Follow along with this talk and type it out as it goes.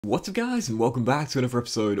What's up guys, and welcome back to another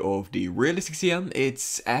episode of the Realistic CM.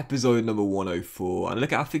 It's episode number 104, and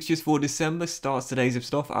look at our fixtures for December. Starts today's of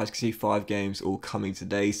stuff. As you can see, 5 games all coming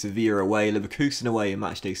today. Sevilla away, Leverkusen away in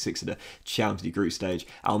match day 6 of the Champions League group stage,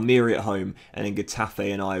 Almeria at home, and then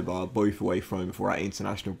Getafe and Eibar both away from home before our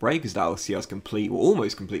international break, as that will see us complete, or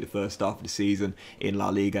almost complete, the first half of the season in La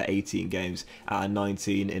Liga. 18 games and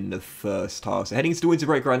 19 in the first half. So heading into the winter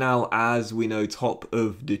break right now, as we know, top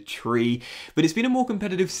of the tree, but it's been a more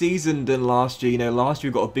competitive season than last year. You know, last year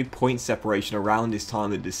we got a big point separation around this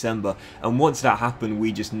time in December, and once that happened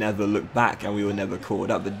we just never looked back and we were never caught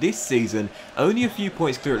up. But this season, only a few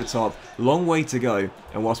points clear at the top, long way to go,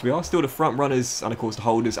 and whilst we are still the front runners and of course the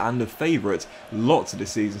holders and the favourites, lots of the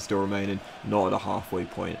season still remaining, not at a halfway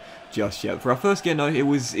point just yet. For our first game though, it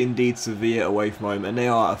was indeed Sevilla away from home, and they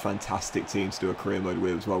are a fantastic team to do a career mode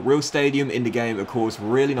with as well. Real stadium in the game, of course,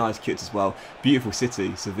 really nice kits as well. Beautiful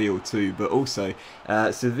city, Seville too, but also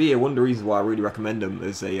Sevilla, one of the reasons why I really recommend them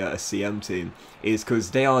as a CM team is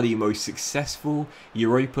because they are the most successful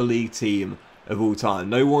Europa League team of all time.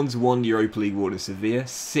 No one's won Europa League more than Sevilla.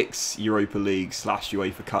 6 Europa League /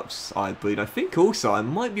 UEFA Cups, I believe. I think also, I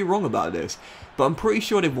might be wrong about this, but I'm pretty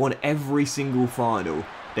sure they've won every single final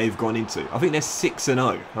they've gone into. I think they're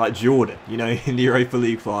 6-0, like Jordan, you know, in the Europa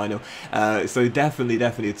League final. So definitely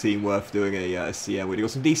a team worth doing a CM with. They've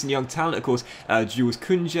got some decent young talent, of course. Jules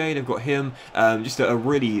Koundé, they've got him. Just a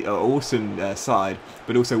really awesome side,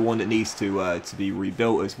 but also one that needs to be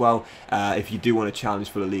rebuilt as well. If you do want to challenge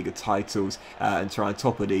for the Liga titles and try and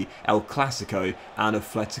top of the El Clasico and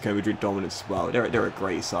Atletico Madrid dominance as well. They're a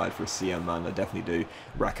great side for a CM, man. I definitely do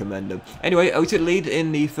recommend them. Anyway, we took the lead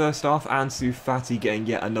in the first half, and Fati getting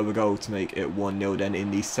yet another goal to make it 1-0 then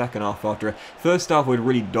in the second half. After a first half we'd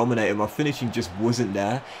really dominated, my finishing just wasn't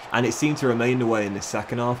there, and it seemed to remain the way in the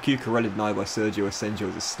second half. Cucurella denied by Sergio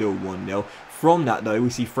Asenjo is still 1-0. From that though,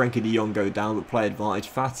 we see Frenkie de Jong go down, but play advantage.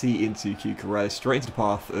 Fati into Cucurella, straight into the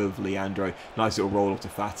path of Leandro. Nice little roll off to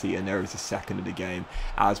Fati, and there is the second of the game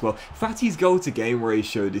as well. Fati's goal to game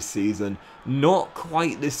ratio this season, not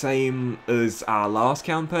quite the same as our last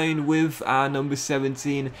campaign with our number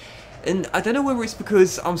 17. And I don't know whether it's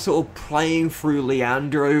because I'm sort of playing through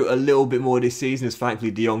Leandro a little bit more this season, as thankfully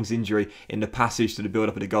de Jong's injury in the passage to the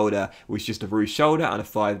build-up of the goal there was just a bruised shoulder and a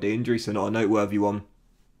 5-day injury, so not a noteworthy one.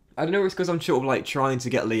 I don't know if it's because I'm sort of like trying to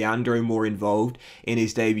get Leandro more involved in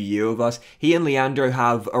his debut year with us. He and Leandro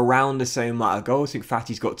have around the same amount of goals. I think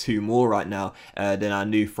Fati's got 2 more right now than our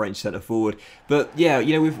new French centre-forward. But yeah,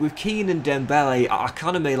 you know, with Keane and Dembele, I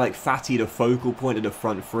kind of made like Fati the focal point of the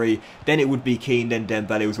front three. Then it would be Keane, then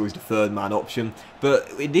Dembele was always the third man option.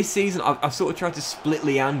 But in this season, I've sort of tried to split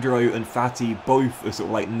Leandro and Fati both as sort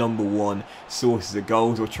of like number 1 sources of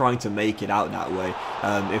goals, or trying to make it out that way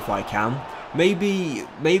if I can. Maybe,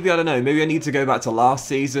 I don't know, maybe I need to go back to last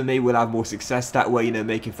season. Maybe we'll have more success that way, you know,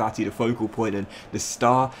 making Fati the focal point and the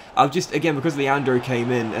star. I've just, again, because Leandro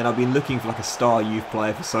came in and I've been looking for like a star youth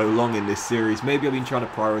player for so long in this series, maybe I've been trying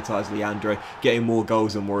to prioritise Leandro, getting more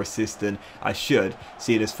goals and more assists than I should,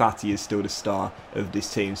 seeing as Fati is still the star of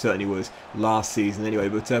this team. Certainly was last season anyway.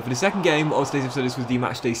 But for the second game of today's episode, this was the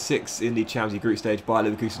match day 6 in the Champions League group stage by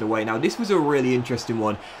Leverkusen away. Now, this was a really interesting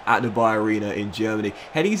one at the Bayer Arena in Germany.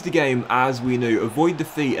 Heading into the game, as we knew, avoid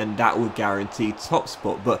defeat and that would guarantee top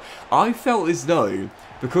spot, but I felt as though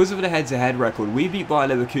because of the head-to-head record, we beat Bayer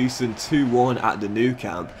Leverkusen 2-1 at the Nou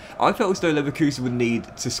Camp. I felt as though Leverkusen would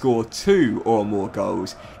need to score 2 or more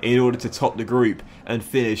goals in order to top the group and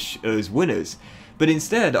finish as winners. But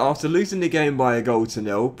instead, after losing the game by a goal to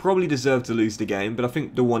nil, probably deserved to lose the game, but I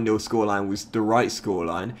think the 1-0 scoreline was the right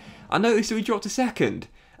scoreline, I noticed that we dropped a second.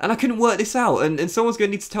 And I couldn't work this out, and someone's going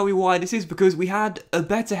to need to tell me why this is, because we had a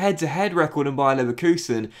better head-to-head record than Bayer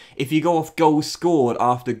Leverkusen if you go off goals scored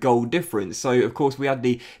after goal difference. So, of course, we had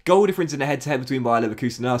the goal difference in the head-to-head between Bayer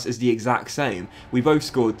Leverkusen and us is the exact same. We both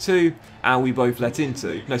scored 2, and we both let in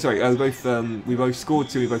 2. No, sorry, we both scored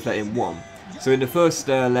 2, we both let in 1. So in the first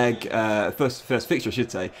leg, first fixture I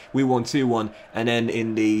should say, we won 2-1, and then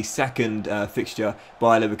in the second fixture,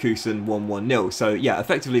 Bayer Leverkusen won 1-0. So yeah,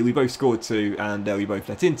 effectively we both scored 2 and we both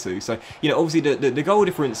let in 2. So, you know, obviously the goal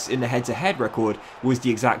difference in the head-to-head record was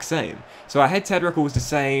the exact same. So our head-to-head record was the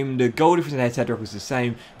same, the goal difference in the head-to-head record was the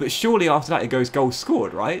same, but surely after that it goes goals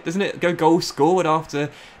scored, right? Doesn't it go goals scored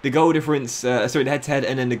after the goal difference, sorry, the head-to-head,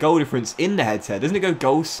 and then the goal difference in the head-to-head? Doesn't it go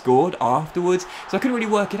goals scored afterwards? So I couldn't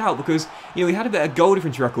really work it out because, you know, we had a better goal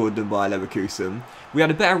difference record than Bayer Leverkusen. We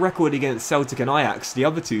had a better record against Celtic and Ajax, the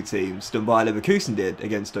other 2 teams, than Bayer Leverkusen did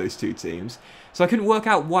against those 2 teams. So I couldn't work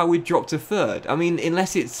out why we dropped to 3rd. I mean,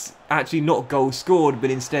 unless it's actually not goals scored,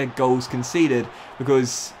 but instead goals conceded,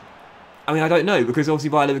 because I mean, I don't know, because obviously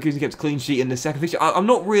Bayer Leverkusen kept a clean sheet in the second fixture. I'm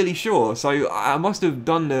not really sure, so I must have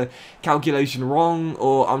done the calculation wrong,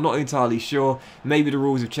 or I'm not entirely sure. Maybe the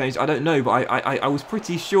rules have changed, I don't know, but I was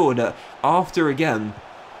pretty sure that after, again,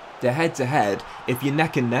 the head-to-head, if you're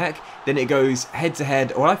neck and neck, then it goes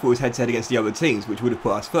head-to-head, or I thought it was head-to-head against the other teams, which would have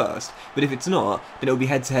put us first. But if it's not, then it would be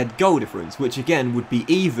head-to-head goal difference, which again would be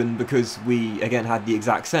even because we, again, had the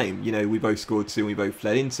exact same. You know, we both scored 2 and we both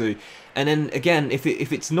fled into. And then, again, if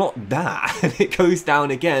it's not that, and it goes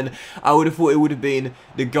down again, I would have thought it would have been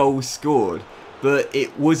the goal scored. But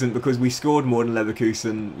it wasn't, because we scored more than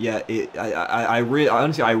Leverkusen. Yeah,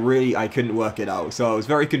 I couldn't work it out. So I was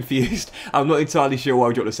very confused. I'm not entirely sure why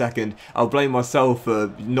we dropped a second. I'll blame myself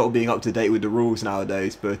for not being up to date with the rules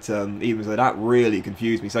nowadays. But even so, that really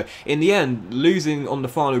confused me. So in the end, losing on the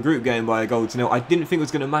final group game by a goal to 0, I didn't think it was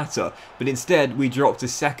going to matter. But instead, we dropped a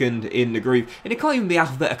second in the group. And it can't even be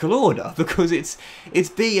alphabetical order, because it's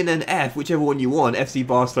B and then F, whichever one you want, FC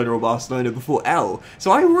Barcelona or Barcelona before L. So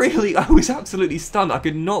I was absolutely stunned. I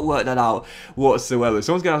could not work that out whatsoever.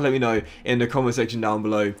 Someone's going to let me know in the comment section down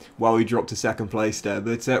below why we dropped to second place there.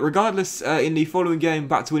 But regardless, in the following game,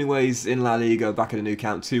 back to winning ways in La Liga, back at the new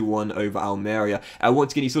count, 2-1 over Almeria.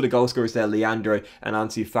 Once again, you saw the goal scorers there, Leandro and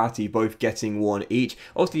Fati, both getting 1 each.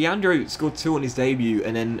 Also, Leandro scored 2 on his debut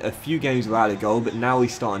and then a few games without a goal, but now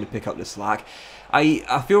he's starting to pick up the slack.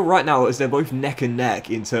 I feel right now as they're both neck and neck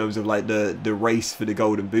in terms of like the race for the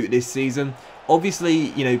Golden Boot this season.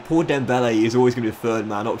 Obviously, you know, poor Dembele is always going to be a third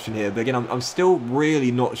man option here, but again, I'm still really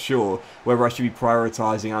not sure whether I should be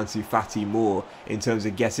prioritising Fati more in terms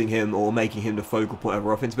of getting him or making him the focal point of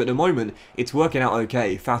our offence. But at the moment, it's working out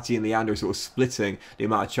okay. Fati and Leandro sort of splitting the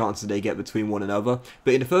amount of chances they get between one another.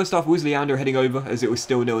 But in the first half, it was Leandro heading over, as it was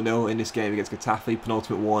still 0-0 in this game against Getafe,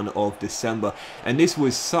 penultimate one of December. And this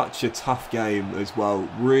was such a tough game as well.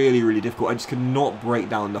 Really, really difficult. I just could not break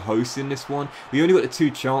down the hosts in this one. We only got the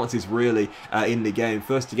 2 chances, really, in the game.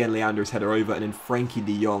 First, again, Leandro's header over, and then Frankie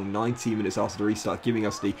de Jong, 19 minutes after the restart, giving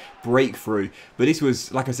us the breakthrough. But this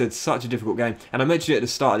was, like I said, such a difficult game. And I mentioned it at the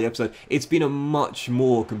start of the episode, it's been a much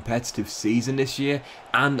more competitive season this year,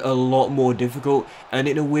 and a lot more difficult. And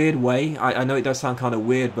in a weird way, I know it does sound kind of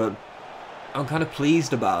weird, but I'm kind of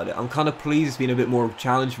pleased about it. I'm kind of pleased it's been a bit more of a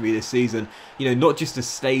challenge for me this season. You know, not just to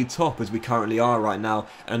stay top as we currently are right now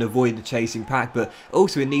and avoid the chasing pack, but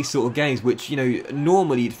also in these sort of games, which, you know,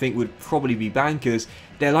 normally you'd think would probably be bankers,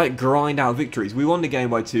 they're like grind out victories. We won the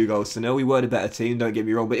game by 2 goals to 0. We were the better team, don't get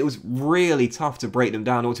me wrong, but it was really tough to break them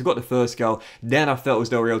down. Once we got the first goal, then I felt as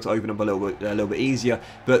though we were able to open up a little bit easier.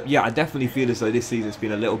 But yeah, I definitely feel as though this season's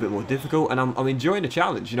been a little bit more difficult, and I'm enjoying the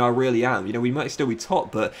challenge. You know, I really am. You know, we might still be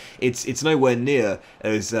top, but it's nowhere near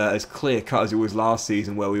as clear cut as it was last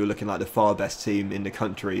season, where we were looking like the far best team in the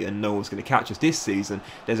country, and no one's going to catch us. This season,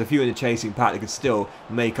 there's a few in the chasing pack that could still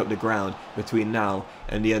make up the ground between now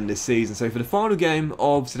and the end of this season. So for the final game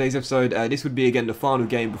of today's episode, this would be again the final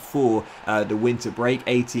game before the winter break.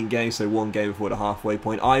 18 games, so 1 game before the halfway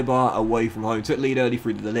point. Eibar away from home took lead early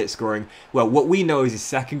through the Lit, scoring, well, what we know is his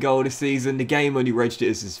 2nd goal of the season. The game only registered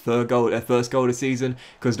as his first goal of the season,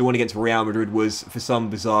 because the one against Real Madrid was for some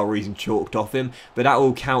bizarre reason chalked off him. But that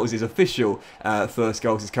will count as his official first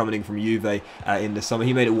goal, since coming in from Juve in the summer.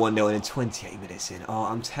 He made it 1-0 and then 28 minutes in. Oh,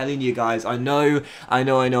 I'm telling you guys, I know.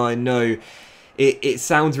 It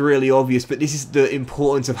sounds really obvious, but this is the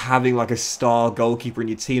importance of having like a star goalkeeper in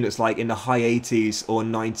your team that's like in the high 80s or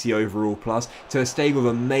 90 overall plus. Ter Stegen with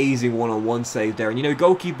amazing one-on-one save there. And you know,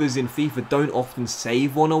 goalkeepers in FIFA don't often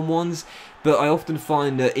save one-on-ones, but I often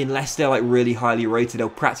find that unless they're like really highly rated, they'll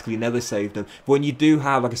practically never save them. But when you do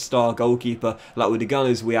have like a star goalkeeper, like with the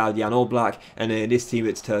Gunners, we had Jan Oblak, and in this team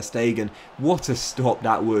it's Ter Stegen. What a stop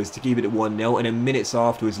that was to keep it at 1-0, and then minutes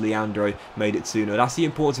afterwards, Leandro made it 2-0. That's the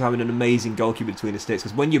importance of having an amazing goalkeeper between the sticks,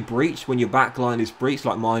 because when you're breached, when your back line is breached,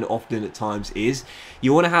 like mine often at times is,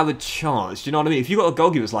 you want to have a chance. Do you know what I mean? If you've got a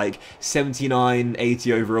goalkeeper that's like 79,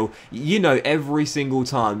 80 overall, you know every single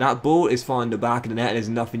time that ball is flying the back of the net and there's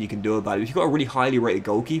nothing you can do about it. If you've got a really highly rated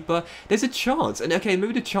goalkeeper, there's a chance. And okay,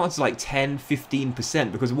 maybe the chance is like 10,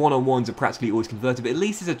 15%, because one-on-ones are practically always converted, but at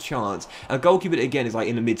least there's a chance. A goalkeeper that, again, is like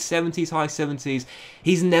in the mid-70s, high 70s,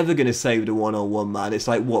 he's never going to save the one-on-one, man. It's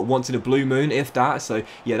like, what, once in a blue moon, if that? So,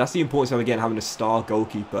 yeah, that's the importance of, again, having a star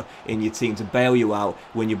goalkeeper in your team to bail you out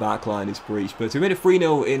when your back line is breached. But we made it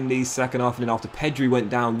 3-0 in the second half, and then after Pedri went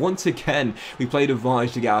down, once again, we played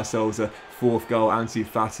advantage to get ourselves a 4th goal.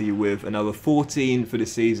 Fati with another 14 for the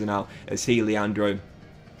season now, as he, Leandro,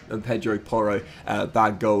 and Pedro Porro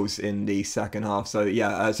bagged goals in the second half. So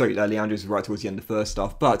yeah, Leandro was right towards the end of the first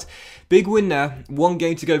half. But big win there. 1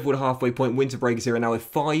 game to go for the halfway point. Winter break is here, and now with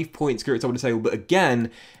 5 points clear at the top of the table. But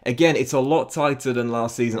again, it's a lot tighter than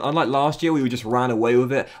last season. Unlike last year, we just ran away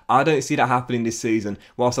with it. I don't see that happening this season.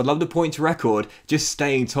 Whilst I'd love the points record, just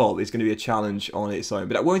staying top is going to be a challenge on its own.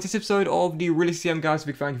 But that was this episode of the Realistic CM, guys.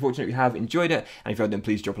 Big thank you. Fortunate you have enjoyed it. And if you have, then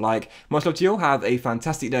please drop a like. Much love to you all. Have a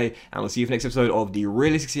fantastic day. And we'll see you for the next episode of the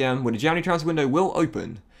Realistic CM, when the January transfer window will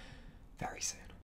open very soon.